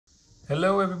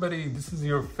Hello everybody, this is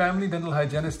your family dental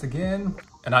hygienist again,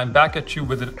 and I'm back at you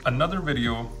with another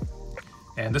video.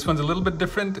 And this one's a little bit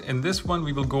different. In this one,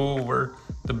 we will go over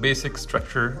the basic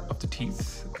structure of the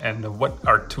teeth and what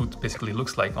our tooth basically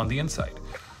looks like on the inside.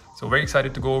 So very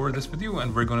excited to go over this with you,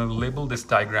 and we're going to label this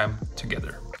diagram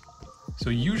together. So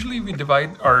usually we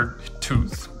divide our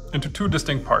tooth into two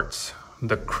distinct parts.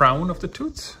 The crown of the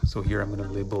tooth, so here I'm going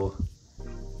to label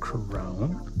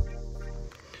crown,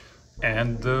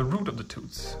 and the root of the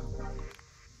tooth.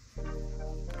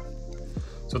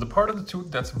 So the part of the tooth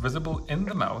that's visible in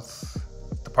the mouth,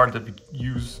 the part that we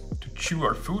use to chew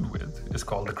our food with, is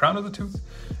called the crown of the tooth,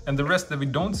 and the rest that we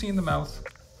don't see in the mouth,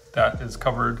 that is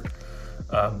covered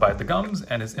by the gums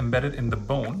and is embedded in the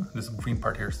bone. This green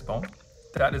part here is the bone.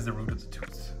 That is the root of the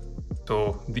tooth.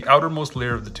 So the outermost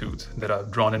layer of the tooth that I've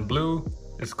drawn in blue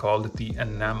is called the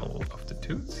enamel of the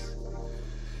tooth.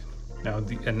 Now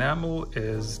the enamel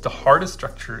is the hardest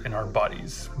structure in our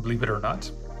bodies, believe it or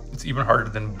not. It's even harder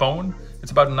than bone.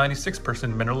 It's about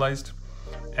 96% mineralized,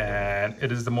 and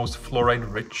it is the most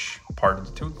fluoride-rich part of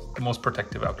the tooth, the most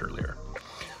protective outer layer.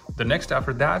 The next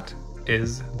after that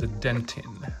is the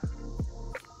dentin.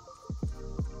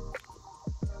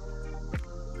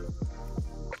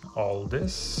 All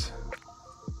this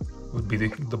would be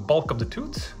the bulk of the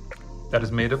tooth that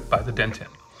is made up by the dentin.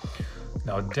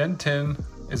 Now dentin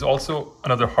is also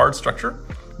another hard structure,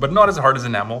 but not as hard as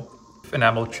enamel. If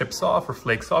enamel chips off or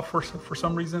flakes off for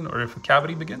some reason, or if a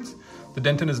cavity begins, the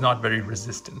dentin is not very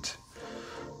resistant.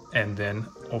 And then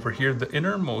over here, the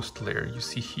innermost layer you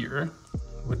see here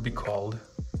would be called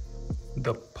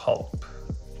the pulp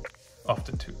of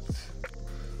the tooth.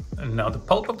 And now the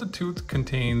pulp of the tooth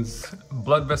contains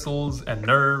blood vessels and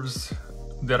nerves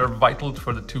that are vital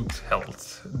for the tooth's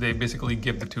health. They basically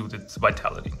give the tooth its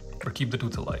vitality, or keep the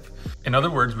tooth alive. In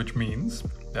other words, which means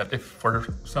that if for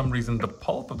some reason the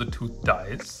pulp of the tooth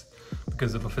dies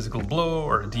because of a physical blow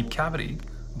or a deep cavity,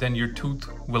 then your tooth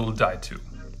will die too.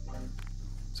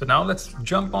 So now let's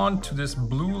jump on to this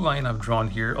blue line I've drawn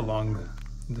here along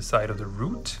the side of the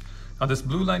root. Now this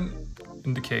blue line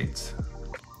indicates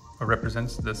or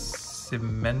represents the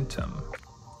cementum.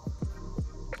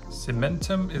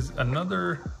 Cementum is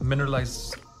another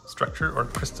mineralized structure or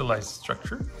crystallized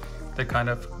structure that kind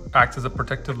of acts as a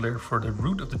protective layer for the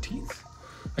root of the teeth.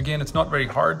 Again, it's not very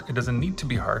hard. It doesn't need to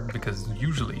be hard, because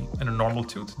usually in a normal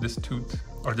tooth, this tooth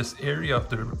or this area of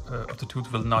the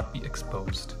tooth will not be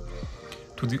exposed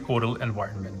to the oral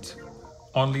environment.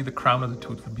 Only the crown of the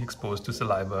tooth would be exposed to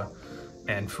saliva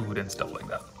and food and stuff like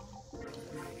that.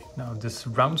 Now this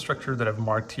round structure that I've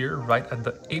marked here right at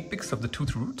the apex of the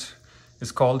tooth root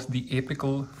is called the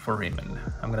apical foramen.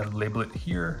 I'm going to label it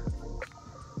here,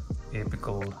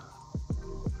 apical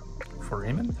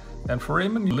foramen. And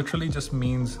foramen literally just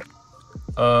means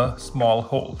a small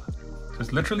hole. So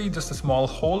it's literally just a small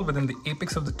hole within the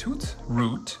apex of the tooth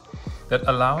root that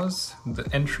allows the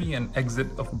entry and exit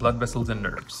of blood vessels and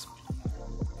nerves.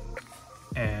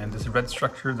 And this red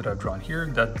structure that I've drawn here,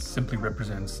 that simply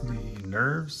represents the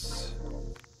nerves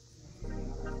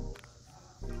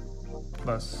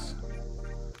plus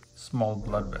small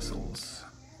blood vessels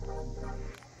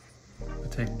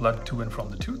that take blood to and from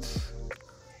the tooth.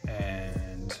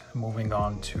 And moving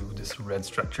on to this red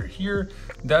structure here,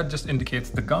 that just indicates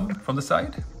the gum from the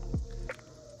side.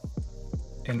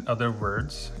 In other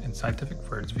words, in scientific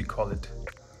words, we call it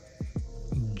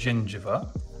gingiva.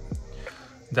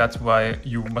 That's why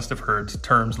you must have heard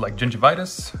terms like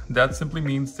gingivitis. That simply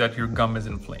means that your gum is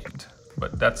inflamed,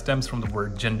 but that stems from the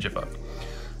word gingiva.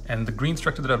 And the green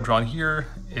structure that I've drawn here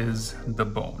is the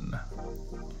bone,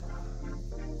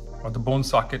 or the bone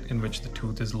socket in which the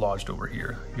tooth is lodged over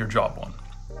here, your jawbone.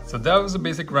 So that was a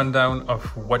basic rundown of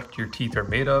what your teeth are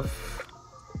made of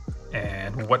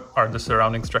and what are the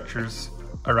surrounding structures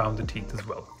around the teeth as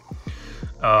well.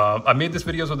 I made this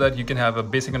video so that you can have a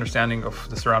basic understanding of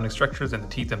the surrounding structures and the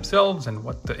teeth themselves and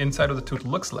what the inside of the tooth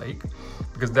looks like,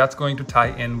 because that's going to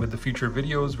tie in with the future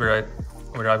videos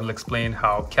where I will explain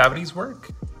how cavities work,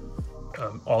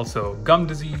 also gum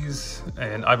disease,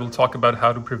 and I will talk about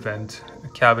how to prevent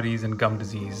cavities and gum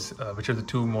disease, which are the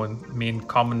two main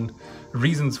common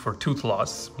reasons for tooth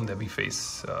loss that we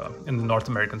face in the North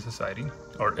American society,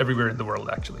 or everywhere in the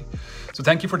world actually. So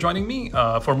thank you for joining me.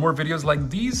 For more videos like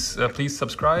these, please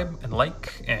subscribe and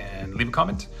like and leave a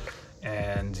comment.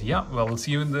 And yeah, well, we'll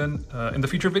see you in the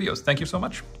future videos. Thank you so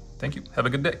much. Thank you. Have a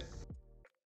good day.